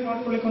ಜೊತೆ ಶೇರ್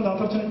ಮಾಡ್ಕೊಳ್ಳಿಕ್ಕೆ ಒಂದು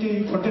ಆಪರ್ಚುನಿಟಿ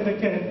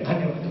ಕೊಟ್ಟಿದ್ದಕ್ಕೆ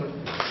ಧನ್ಯವಾದಗಳು.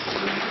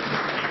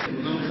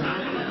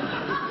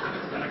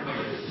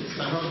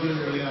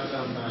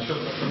 ಸಹೋದ್ಯೋಗಿಗಳಾದಂಥ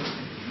ಅಶೋಕ್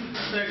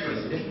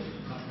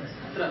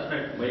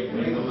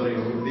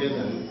ಹೃದಯದ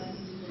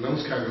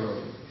ನಮಸ್ಕಾರಗಳು.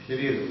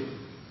 ಹಿರಿಯರು,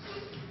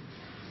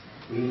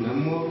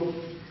 ನಮ್ಮವರು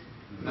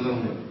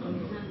ನಮ್ಮವರು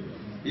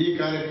ಈ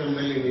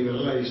ಕಾರ್ಯಕ್ರಮದಲ್ಲಿ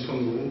ನೀವೆಲ್ಲ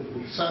ಇಷ್ಟೊಂದು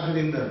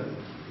ಉತ್ಸಾಹದಿಂದ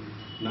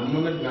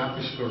ನಮ್ಮನ್ನು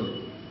ಜ್ಞಾಪಿಸಿಕೊಂಡು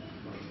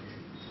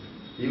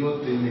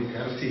ಇವತ್ತು ಇಲ್ಲಿ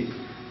ಕರೆಸಿ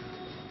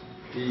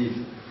ಈ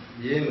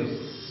ಏನು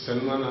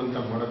ಸನ್ಮಾನ ಅಂತ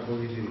ಮಾಡಕ್ಕೆ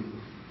ಹೋಗಿದ್ದೀವಿ,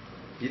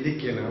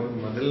 ಇದಕ್ಕೆ ನಾವು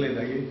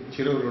ಮೊದಲನೇದಾಗಿ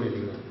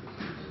ಚಿರಋಣಿಗಳು.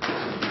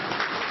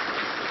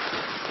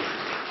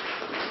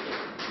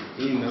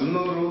 ಈ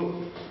ನನ್ನವರು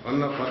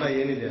ಅನ್ನೋ ಪದ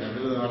ಏನಿದೆ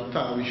ಅದರ ಅರ್ಥ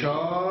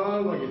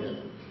ವಿಶಾಲವಾಗಿದೆ,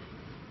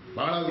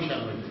 ಬಹಳ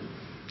ವಿಶಾಲವಾಗಿದೆ.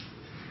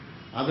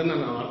 ಅದನ್ನು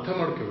ನಾವು ಅರ್ಥ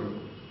ಮಾಡ್ಕೋಬೇಕು.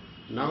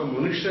 ನಾವು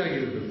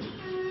ಮನುಷ್ಯರಾಗಿರ್ಬೇಕು.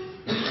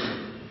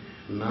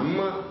 ನಮ್ಮ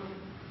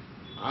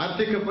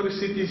ಆರ್ಥಿಕ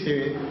ಪರಿಸ್ಥಿತಿ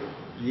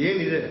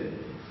ಏನಿದೆ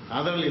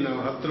ಅದರಲ್ಲಿ ನಾವು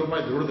 10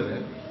 ರೂಪಾಯಿ ದುಡಿದ್ರೆ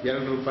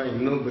 2 ರೂಪಾಯಿ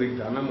ಇನ್ನೊಬ್ಬರಿಗೆ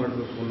ದಾನ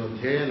ಮಾಡಬೇಕು ಅನ್ನೋ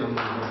ಧ್ಯೇಯ ನಮ್ಮ.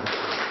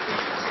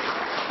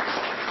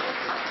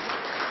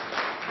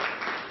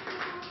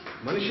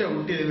 ಮನುಷ್ಯ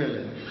ಹುಟ್ಟಿದ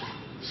ಮೇಲೆ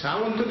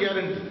ಸಾವಂತೂ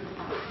ಗ್ಯಾರಂಟಿ,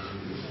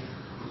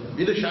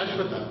 ಇದು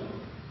ಶಾಶ್ವತ,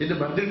 ಇದು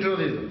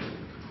ಬರ್ದಿಟ್ಟಿರೋದು ಇದು.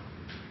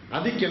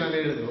 ಅದಕ್ಕೆ ನಾನು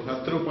ಹೇಳಿದ್ದು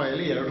 10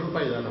 ರೂಪಾಯಲ್ಲಿ 2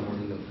 ರೂಪಾಯಿ ದಾನ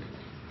ಮಾಡಿಲ್ಲ.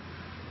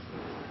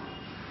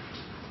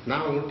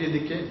 ನಾವು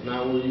ಹುಟ್ಟಿದ್ದಕ್ಕೆ,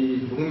 ನಾವು ಈ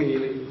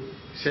ಭೂಮಿಯಲ್ಲಿ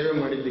ಸೇವೆ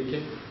ಮಾಡಿದ್ದಕ್ಕೆ,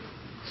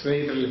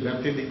 ಸ್ನೇಹಿತರಲ್ಲಿ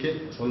ಬೆರ್ತಿದ್ದಕ್ಕೆ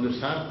ಒಂದು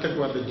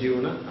ಸಾರ್ಥಕವಾದ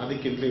ಜೀವನ,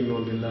 ಅದಕ್ಕಿಂತ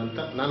ಇನ್ನೊಂದಿಲ್ಲ ಅಂತ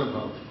ನಾನು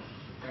ಭಾವನೆ.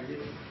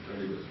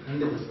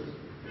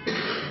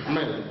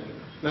 ಆಮೇಲೆ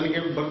ನನಗೆ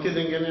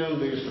ಬರ್ತಿದ್ದಂಗೆನೆ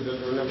ಒಂದು ಇಷ್ಟು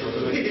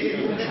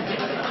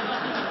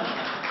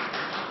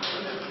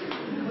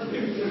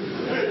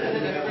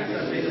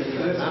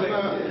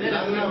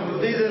ನನ್ನ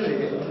ಹೃದಯದಲ್ಲಿ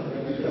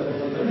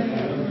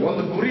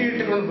ಒಂದು ಗುರಿ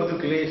ಇಟ್ಟುಕೊಂಡು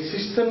ಬದುಕಲಿ,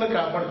 ಶಿಸ್ತನ್ನು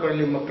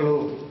ಕಾಪಾಡ್ಕೊಳ್ಳಿ ಮಕ್ಕಳು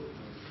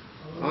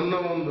ಅನ್ನೋ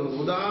ಒಂದು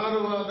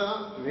ಉದಾರವಾದ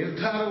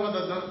ನಿರ್ಧಾರವಾದ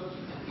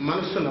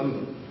ಮನಸ್ಸು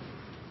ನಮ್ಮದು.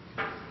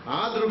 ಆ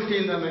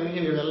ದೃಷ್ಟಿಯಿಂದ ನನಗೆ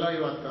ನೀವೆಲ್ಲ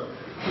ಇವತ್ತು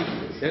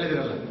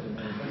ಹೇಳಿದ್ರಲ್ಲ,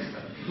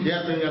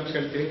 ಯಾಕೆ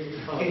ಜ್ಞಾಪಿಸ್ಕೊಳ್ತೀವಿ,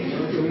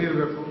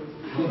 ಸುಮ್ಮನಿರ್ಬೇಕು,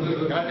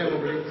 ಗಲಾಟೆ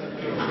ಹೋಗ್ಲಿ,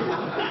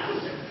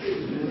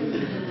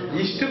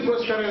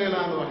 ಇಷ್ಟಕ್ಕೋಸ್ಕರನೇ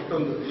ನಾನು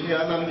ಅಷ್ಟೊಂದು. ಈಗ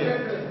ನನಗೆ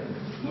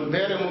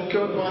ಬೇರೆ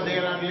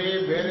ಮುಖ್ಯೋಪಾಧ್ಯಾಯರಾಗಲಿ,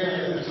 ಬೇರೆ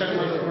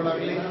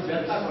ಅಸೈನ್ಮೆಂಟ್ಗಳಾಗಲಿ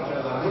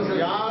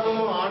ಯಾರು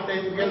ಆ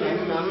ಟೈಮ್ಗೆ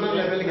ನನ್ನ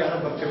ಲೆವೆಲ್ಗೆ ಯಾರು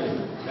ಬರ್ತಿರಲಿಲ್ಲ.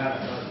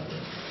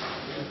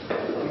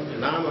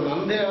 ನಾನು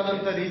ನನ್ನದೇ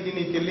ಆದಂಥ ರೀತಿ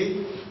ನೀತಿಯಲ್ಲಿ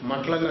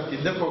ಮಕ್ಕಳನ್ನ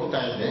ತಿದ್ದಕ್ಕೆ ಹೋಗ್ತಾ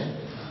ಇದ್ದೆ.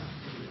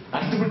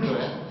 ಅಷ್ಟು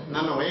ಬಿಟ್ಟರೆ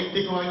ನನ್ನ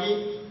ವೈಯಕ್ತಿಕವಾಗಿ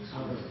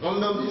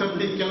ಒಂದೊಂದು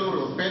ಸರ್ತಿ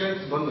ಕೆಲವರು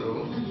ಪೇರೆಂಟ್ಸ್ ಬಂದರು,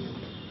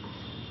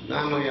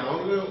 ನಾನು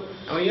ಯಾವಾಗೂ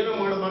ಏನೋ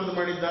ಮಾಡಬಾರ್ದು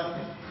ಮಾಡಿದ್ದ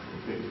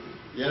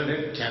 2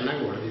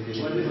 ಚೆನ್ನಾಗಿ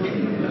ಹೊಡೆದಿದ್ದೀನಿ.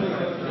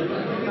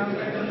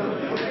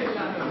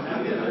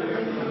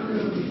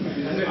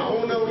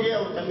 ಅವನವ್ರಿಗೆ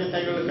ಅವ್ರ ತಂದೆ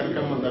ತಾಯಿಗಳನ್ನ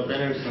ಕರ್ಕೊಂಬಂದ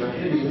ಪೇರೆಂಟ್ಸ್ನ.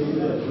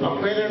 ಆ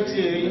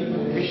ಪೇರೆಂಟ್ಸ್ಗೆ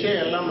ವಿಷಯ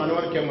ಎಲ್ಲ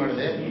ಮನವರಿಕೆ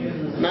ಮಾಡಿದೆ.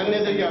 ನನ್ನ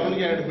ಎದುರಿಗೆ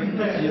ಅವನಿಗೆ 2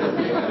 ಬಿಟ್ಟು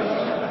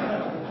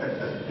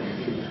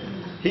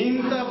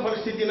ಇಂಥ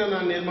ಪರಿಸ್ಥಿತಿನ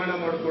ನಾನು ನಿರ್ಮಾಣ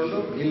ಮಾಡಿಕೊಂಡು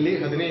ಇಲ್ಲಿ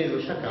 15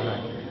 ವರ್ಷ ಕಾಲ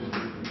ಆಗಿದೆ.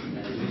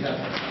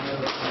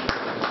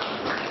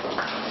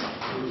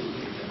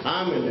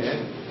 ಆಮೇಲೆ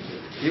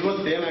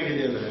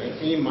ಇವತ್ತೇನಾಗಿದೆ ಅಂದರೆ,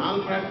 ಈ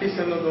ಮಾಲ್ ಪ್ರಾಕ್ಟೀಸ್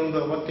ಅನ್ನೋದೊಂದು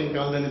ಅವತ್ತಿನ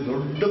ಕಾಲದಲ್ಲಿ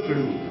ದೊಡ್ಡ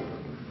ಪಿಡುಗು.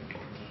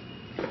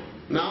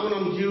 ನಾವು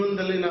ನಮ್ಮ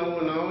ಜೀವನದಲ್ಲಿ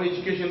ನಾವು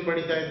ಎಜುಕೇಶನ್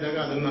ಪಡಿತಾ ಇದ್ದಾಗ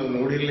ಅದನ್ನು ನಾವು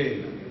ನೋಡಿರಲೇ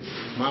ಇಲ್ಲ.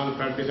 ಮಾಲ್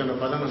ಪ್ರಾಕ್ಟೀಸ್ ಅನ್ನೋ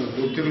ಪದ ನನಗೆ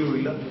ಗೊತ್ತಿರಲೂ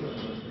ಇಲ್ಲ.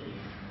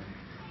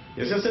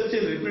 SSLC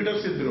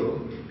ರಿಪೀಟರ್ಸ್ ಇದ್ರು,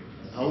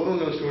 ಅವರು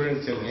ನನ್ನ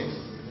ಸ್ಟೂಡೆಂಟ್ಸೇನೆ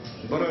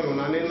ಬರೋರು.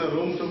 ನಾನೇನೋ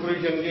ರೂಮ್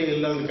ಸೂಪರ್ವಿಷನ್ಗೆ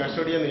ಇಲ್ಲ ಒಂದು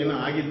ಕಸ್ಟಡಿಯನ್ ಏನೋ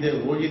ಆಗಿದ್ದೆ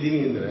ಹೋಗಿದ್ದೀನಿ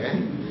ಅಂದರೆ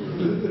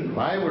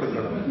ಬಾಯಿ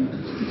ಬಿಡ್ಕೊಳ್ಳೋ.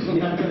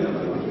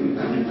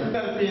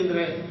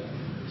 ಅಂದರೆ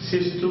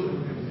ಶಿಸ್ತು,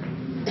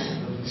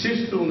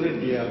 ಶಿಸ್ತು ಅಂದರೆ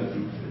DRP.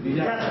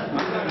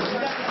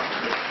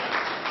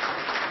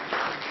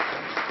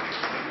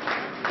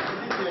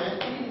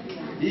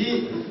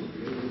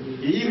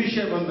 ಈ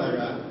ವಿಷಯ ಬಂದಾಗ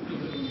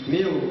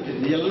ನೀವು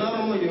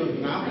ಎಲ್ಲರನ್ನು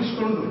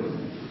ಜ್ಞಾಪಿಸ್ಕೊಂಡು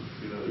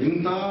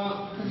ಇಂಥ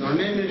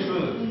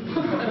ದೊಣ್ಣೇಶ್ವರ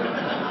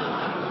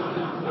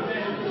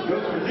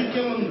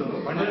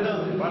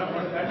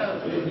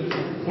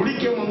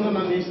ಹುಡಿಕೆ ಮುಂದೆ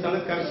ನಾನು ಈ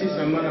ಸ್ಥಳಕ್ಕೆ ಕರೆಸಿ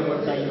ಸನ್ಮಾನ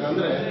ಮಾಡ್ತಾ ಇದ್ದೀನಿ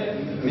ಅಂದ್ರೆ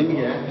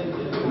ನಿಮಗೆ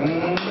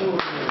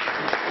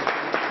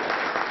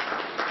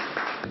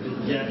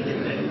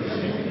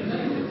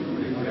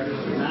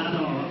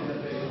ನಾನು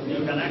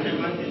ನೀವು ಗಲಾಟೆ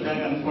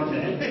ಮಾಡ್ತಿದ್ದಾಗ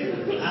ಅನ್ಕೊಂಡೆ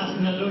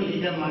ಕ್ಲಾಸ್ನಲ್ಲೂ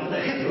ಈಗ ಮಾಡ್ತಾ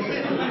ಇದ್ರು.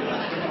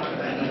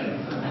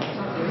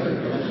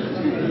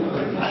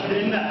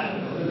 ಆದ್ರಿಂದ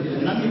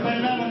ನಮ್ಮ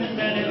ಪರಿಣಾಮ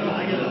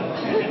ಆಗಿಲ್ಲ.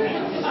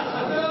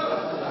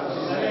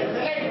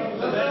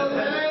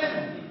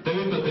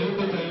 ದಯವಿಟ್ಟು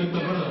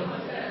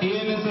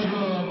TNS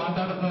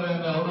ಮಾತಾಡ್ತಾರೆ,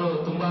 ಅವರು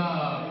ತುಂಬಾ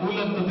ಕೂಲ್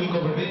ಅಂತ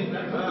ತಿಳ್ಕೊಬೇಡಿ.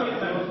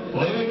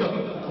 ದಯವಿಟ್ಟು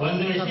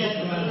ಒಂದು ವಿಷಯ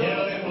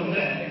ಹೇಳಬೇಕು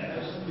ಅಂದ್ರೆ,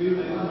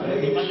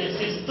 ನಿಮ್ಮಲ್ಲಿ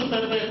ಶಿಸ್ತು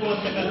ತರಬೇಕು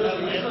ಅಂತಕ್ಕಂಥ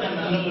ಪ್ರಯತ್ನ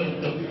ನನ್ನಲ್ಲೂ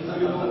ಇತ್ತು.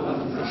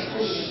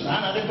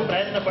 ನಾನು ಅದಕ್ಕೂ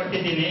ಪ್ರಯತ್ನ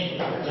ಪಟ್ಟಿದ್ದೀನಿ.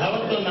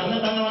 ಯಾವತ್ತು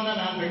ನನ್ನತನವನ್ನ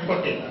ನಾನು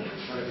ಬಿಟ್ಕೊಟ್ಟಿಲ್ಲ.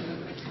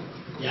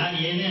 ಯಾರು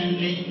ಏನೇ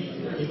ಅನ್ಲಿ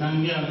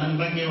ನನಗೆ ನನ್ನ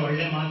ಬಗ್ಗೆ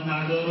ಒಳ್ಳೆ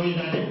ಮಾತನಾಡೋರು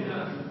ಇದ್ದಾರೆ,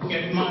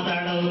 ಕೆಟ್ಟ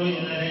ಮಾತಾಡೋರು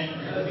ಇದ್ದಾರೆ,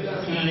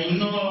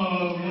 ಇನ್ನೂ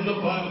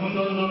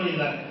ಮುಂದೋದವರು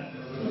ಇದ್ದಾರೆ.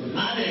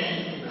 ಆದರೆ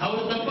ಅವ್ರ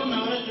ತಪ್ಪನ್ನು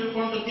ಅವರೇ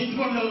ತಿಳ್ಕೊಂಡು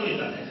ತಿದ್ದುಕೊಂಡವರು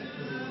ಇದ್ದಾರೆ.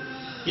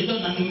 ಇದು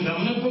ನನ್ನ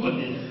ಗಮನಕ್ಕೂ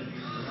ಬಂದಿದೆ.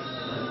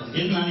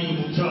 ಇದು ನನಗೆ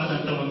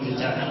ಮುಖ್ಯವಾದಂಥ ಒಂದು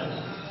ವಿಚಾರ.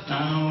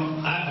 ನಾನು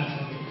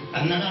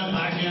ಕನ್ನಡ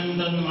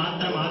ಭಾಷೆಯೊಂದನ್ನು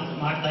ಮಾತ್ರ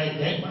ಮಾಡ್ತಾ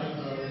ಇದ್ದೆ.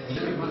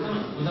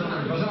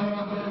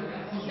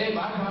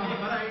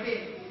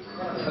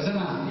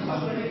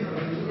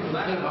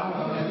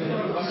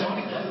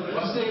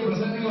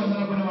 ಪ್ರಸಂಗಿಗೆ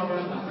ವಂದನಾರ್ಪಣೆ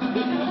ಮಾಡೋಣ.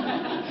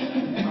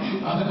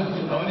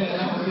 ಅವನೇ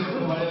ಎಲ್ಲ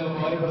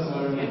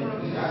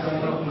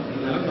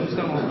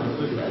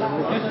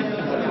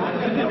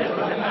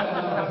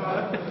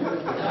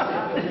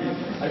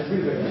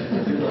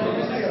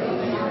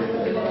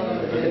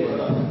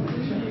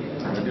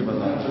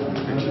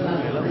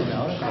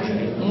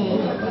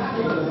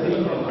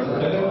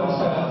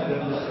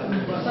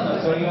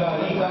ಸೊ ಈಗ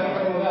ಈ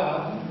ಕಾರ್ಯಕ್ರಮದ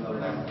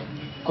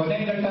ಕೊನೆ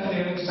ಘಟ್ಟ ಅಂತ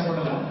ಹೇಳಕ್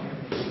ಇಷ್ಟಪಡಲ್ಲ,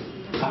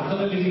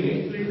 ಅರ್ಥದಲ್ಲಿದ್ದೀವಿ.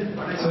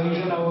 ಸೊ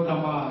ಈಗ ನಾವು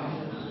ನಮ್ಮ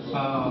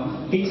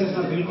ಟೀಚರ್ಸ್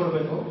ನ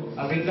ತಿಳ್ಕೊಡ್ಬೇಕು.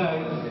 ಅದರಿಂದ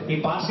ಈ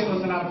ಭಾಷೆ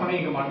ವಂದನಾರ್ಪಣೆ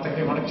ಈಗ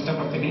ಮಾಡಕ್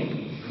ಇಷ್ಟಪಡ್ತೀನಿ.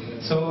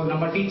 ಸೊ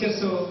ನಮ್ಮ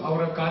ಟೀಚರ್ಸ್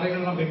ಅವರ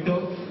ಕಾರ್ಯಗಳನ್ನ ಬಿಟ್ಟು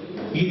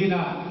ಈ ದಿನ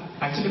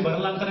ಆಕ್ಚುಲಿ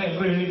ಬರಲ್ಲ ಅಂತಾನೆ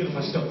ಎಲ್ಲರೂ ಹೇಳಿದ್ರು.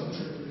 ಫಸ್ಟ್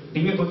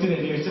ನಿಮಗೆ ಗೊತ್ತಿದೆ,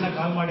 ನೀವು ಎಷ್ಟು ಜನ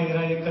ಕಾಲ್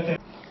ಮಾಡಿದೀರಾ ಈ ಕತೆ.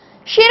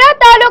 ಶಿರಾ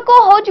ತಾಲೂಕು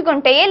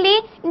ಹೋಜಗುಂಟೆಯಲ್ಲಿ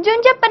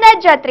ಜುಂಜಪ್ಪನ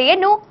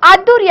ಜಾತ್ರೆಯನ್ನು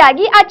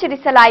ಅದ್ದೂರಿಯಾಗಿ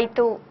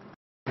ಆಚರಿಸಲಾಯಿತು.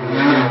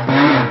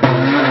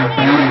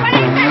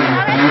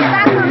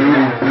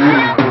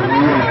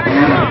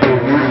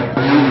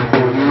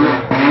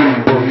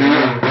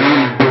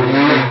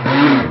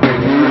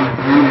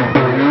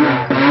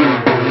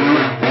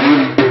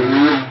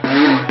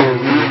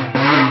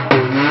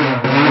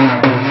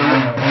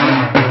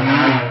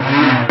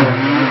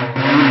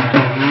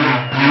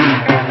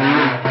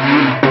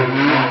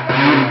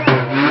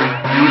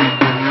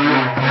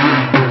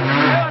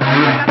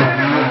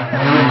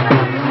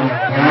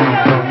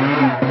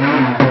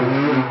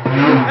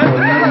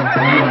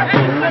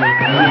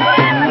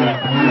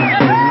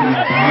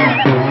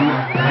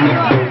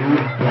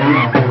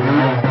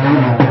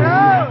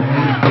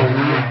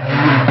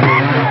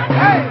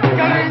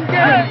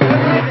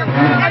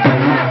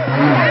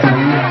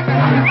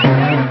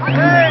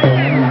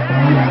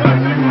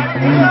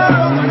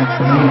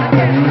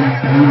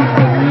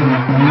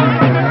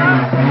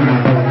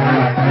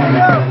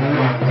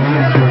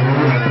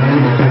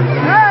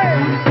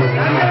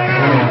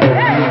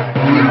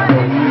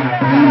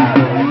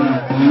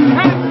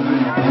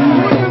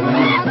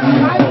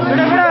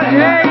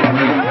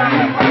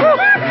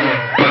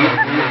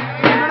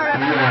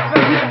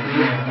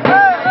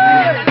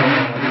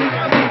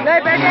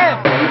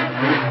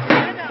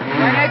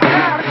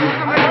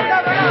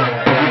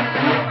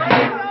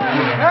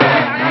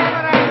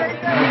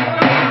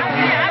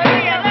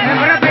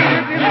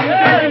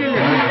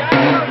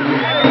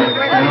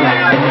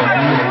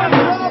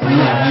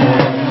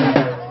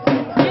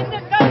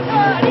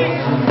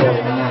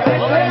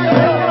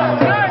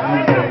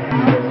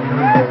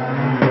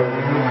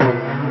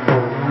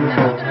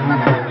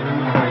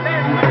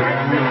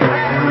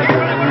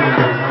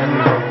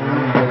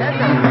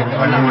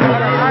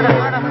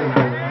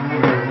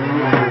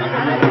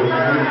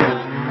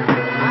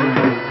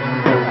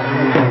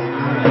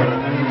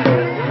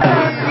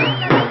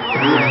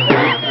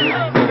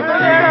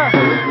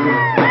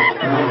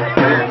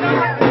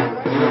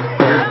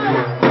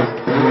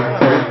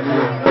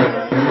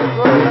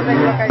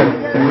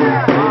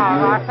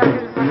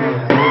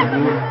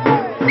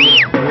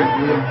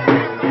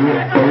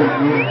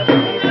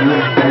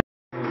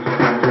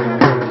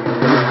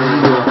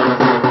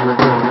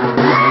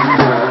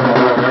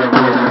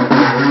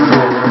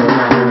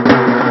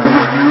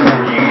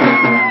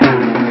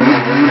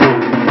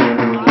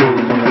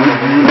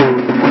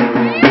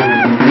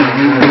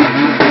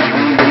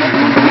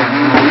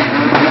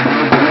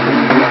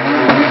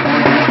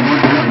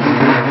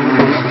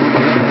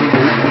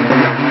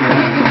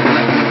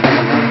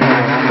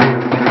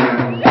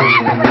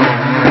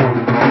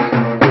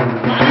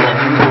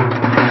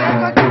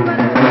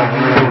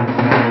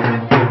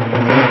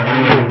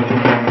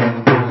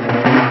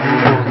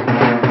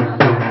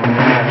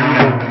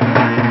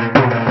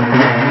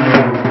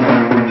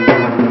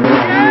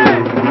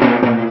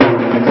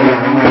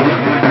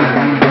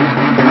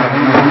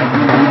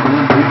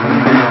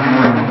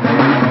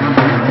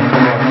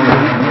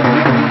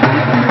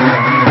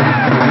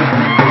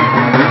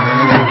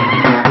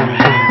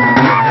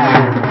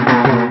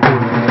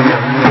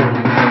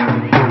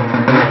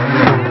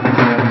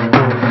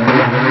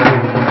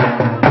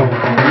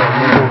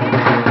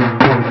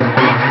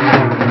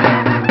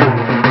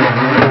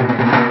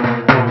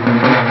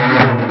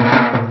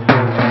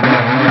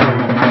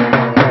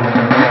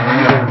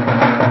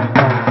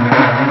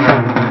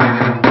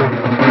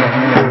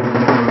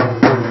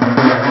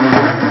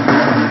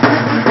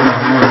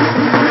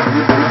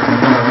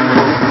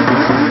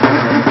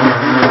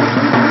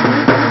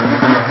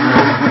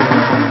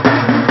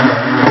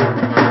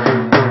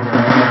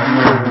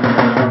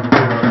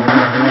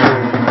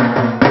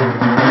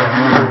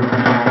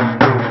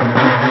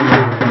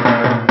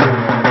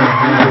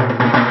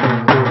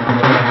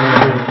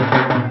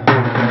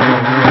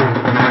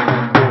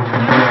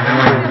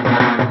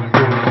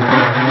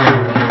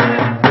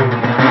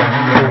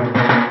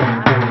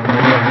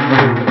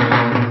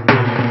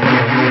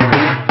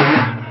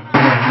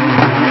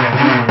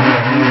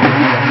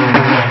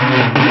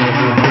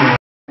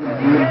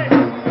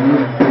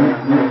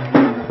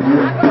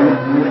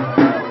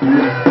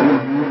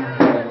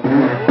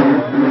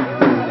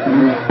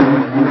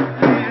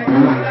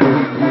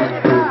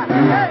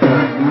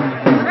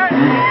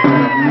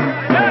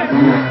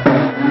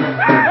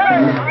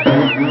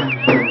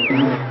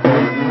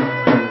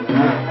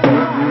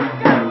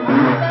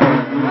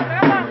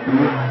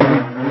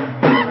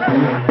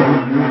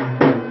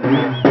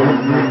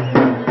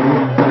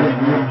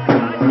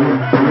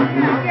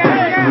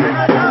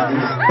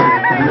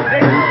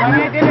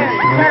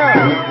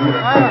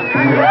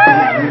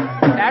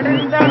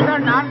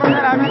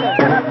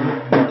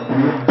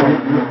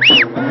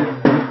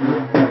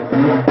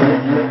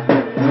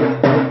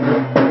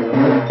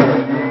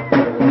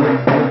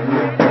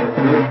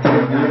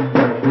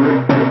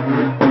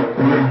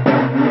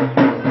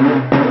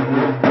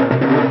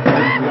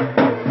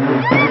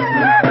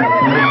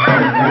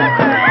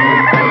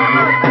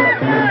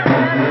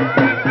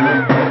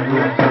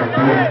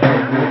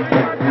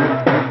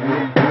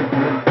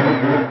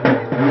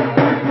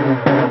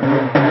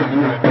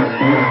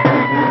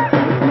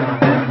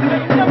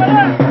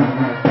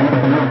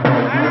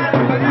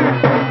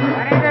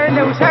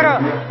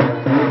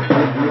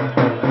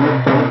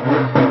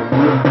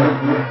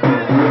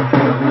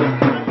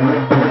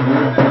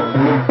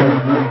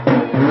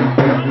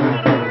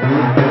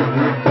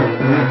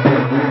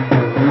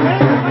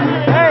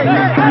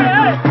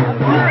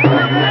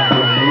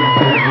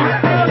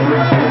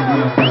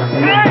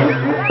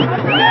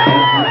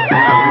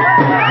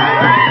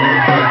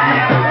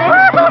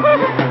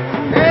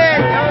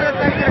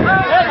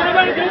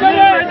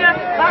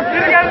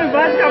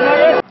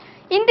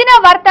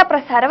 ಇಂದಿನ ವಾರ್ತಾ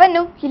ಪ್ರಸಾರವನ್ನು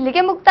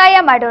ಇಲ್ಲಿಗೆ ಮುಕ್ತಾಯ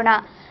ಮಾಡೋಣ.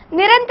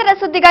 ನಿರಂತರ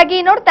ಸುದ್ದಿಗಾಗಿ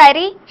ನೋಡ್ತಾ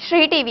ಇರಿ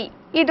ಶ್ರೀ ಟಿವಿ.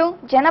 ಇದು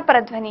ಜನಪರ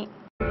ಧ್ವನಿ.